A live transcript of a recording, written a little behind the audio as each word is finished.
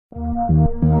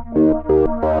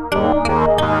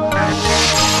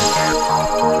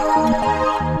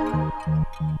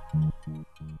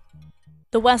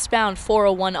The westbound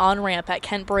 401 on-ramp at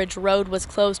Kent Bridge Road was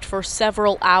closed for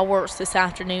several hours this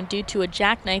afternoon due to a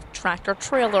jackknifed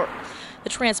tractor-trailer. The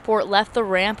transport left the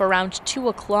ramp around 2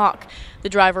 o'clock. The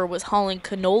driver was hauling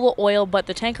canola oil, but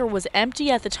the tanker was empty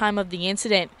at the time of the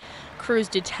incident. Crews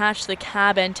detached the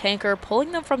cab and tanker,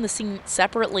 pulling them from the scene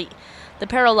separately. The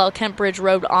parallel Kent Bridge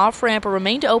Road off-ramp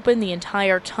remained open the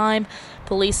entire time.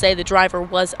 Police say the driver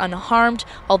was unharmed,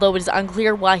 although it is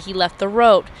unclear why he left the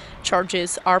road.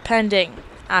 Charges are pending.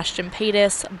 Ashton,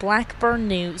 Patis,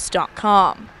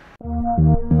 BlackburnNews.com.